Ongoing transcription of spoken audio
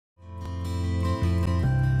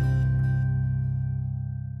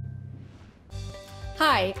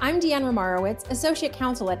Hi, I'm Deanne Romarowitz, Associate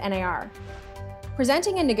Counsel at NAR.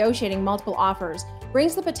 Presenting and negotiating multiple offers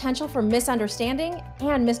brings the potential for misunderstanding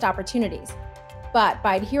and missed opportunities. But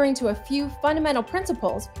by adhering to a few fundamental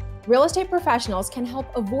principles, real estate professionals can help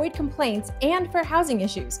avoid complaints and fair housing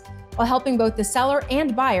issues while helping both the seller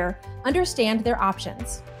and buyer understand their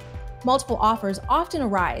options. Multiple offers often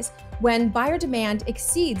arise when buyer demand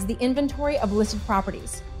exceeds the inventory of listed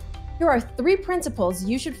properties. Here are 3 principles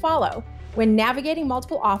you should follow when navigating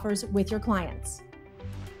multiple offers with your clients.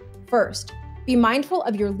 First, be mindful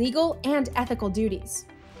of your legal and ethical duties.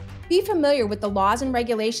 Be familiar with the laws and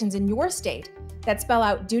regulations in your state that spell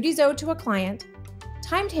out duties owed to a client,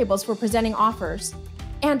 timetables for presenting offers,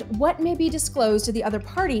 and what may be disclosed to the other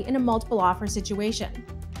party in a multiple offer situation.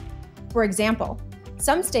 For example,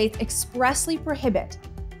 some states expressly prohibit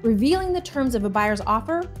revealing the terms of a buyer's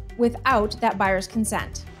offer without that buyer's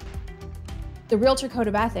consent. The Realtor Code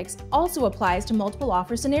of Ethics also applies to multiple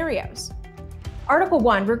offer scenarios. Article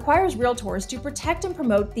 1 requires realtors to protect and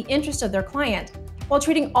promote the interest of their client while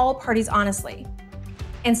treating all parties honestly.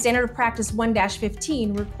 And Standard of Practice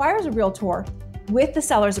 1-15 requires a realtor, with the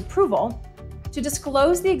seller's approval, to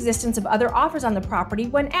disclose the existence of other offers on the property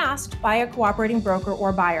when asked by a cooperating broker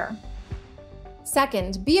or buyer.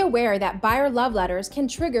 Second, be aware that buyer love letters can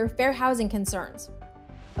trigger fair housing concerns.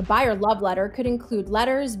 A buyer love letter could include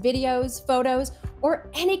letters, videos, photos, or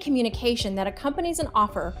any communication that accompanies an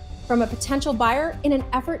offer from a potential buyer in an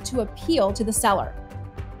effort to appeal to the seller.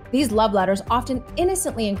 These love letters often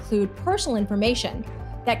innocently include personal information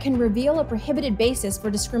that can reveal a prohibited basis for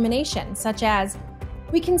discrimination, such as,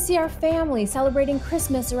 "We can see our family celebrating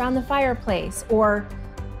Christmas around the fireplace," or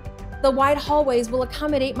 "The wide hallways will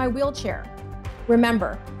accommodate my wheelchair."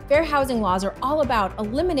 Remember, fair housing laws are all about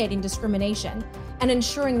eliminating discrimination and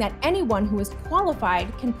ensuring that anyone who is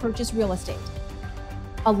qualified can purchase real estate.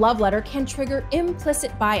 A love letter can trigger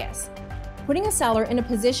implicit bias, putting a seller in a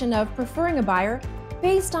position of preferring a buyer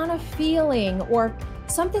based on a feeling or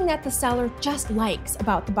something that the seller just likes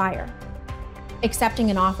about the buyer.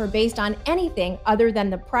 Accepting an offer based on anything other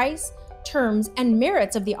than the price, terms, and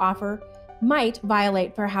merits of the offer might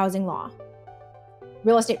violate fair housing law.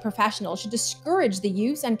 Real estate professionals should discourage the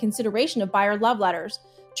use and consideration of buyer love letters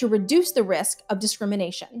to reduce the risk of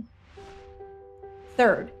discrimination.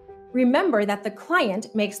 Third, remember that the client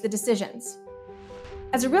makes the decisions.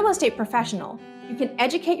 As a real estate professional, you can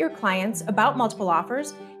educate your clients about multiple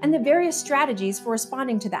offers and the various strategies for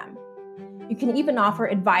responding to them. You can even offer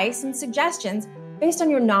advice and suggestions based on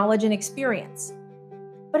your knowledge and experience.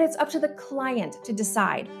 But it's up to the client to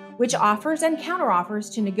decide which offers and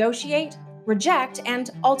counteroffers to negotiate, reject, and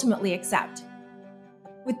ultimately accept.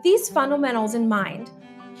 With these fundamentals in mind,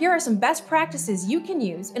 here are some best practices you can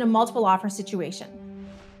use in a multiple offer situation.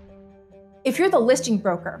 If you're the listing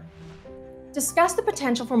broker, discuss the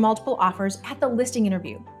potential for multiple offers at the listing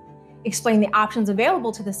interview. Explain the options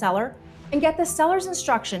available to the seller and get the seller's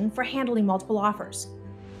instruction for handling multiple offers.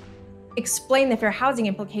 Explain the fair housing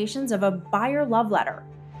implications of a buyer love letter.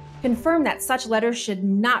 Confirm that such letters should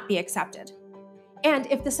not be accepted. And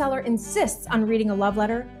if the seller insists on reading a love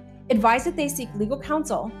letter, advise that they seek legal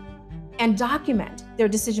counsel and document their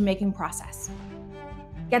decision-making process.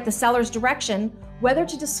 Get the seller's direction whether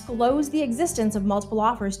to disclose the existence of multiple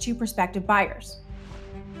offers to prospective buyers.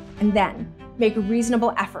 And then make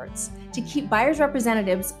reasonable efforts to keep buyers'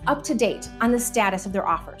 representatives up to date on the status of their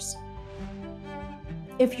offers.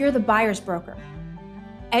 If you're the buyer's broker,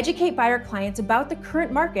 educate buyer clients about the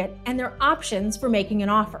current market and their options for making an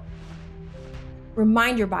offer.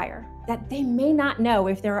 Remind your buyer that they may not know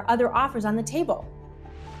if there are other offers on the table.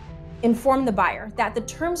 Inform the buyer that the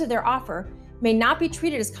terms of their offer may not be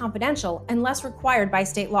treated as confidential unless required by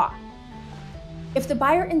state law. If the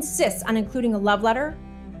buyer insists on including a love letter,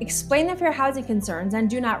 explain the fair housing concerns and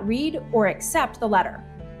do not read or accept the letter.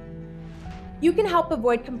 You can help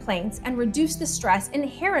avoid complaints and reduce the stress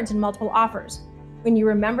inherent in multiple offers when you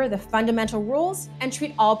remember the fundamental rules and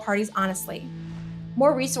treat all parties honestly.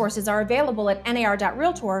 More resources are available at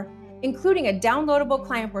nar.realtor, including a downloadable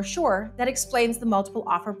client brochure that explains the multiple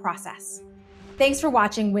offer process. Thanks for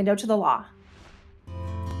watching Window to the Law.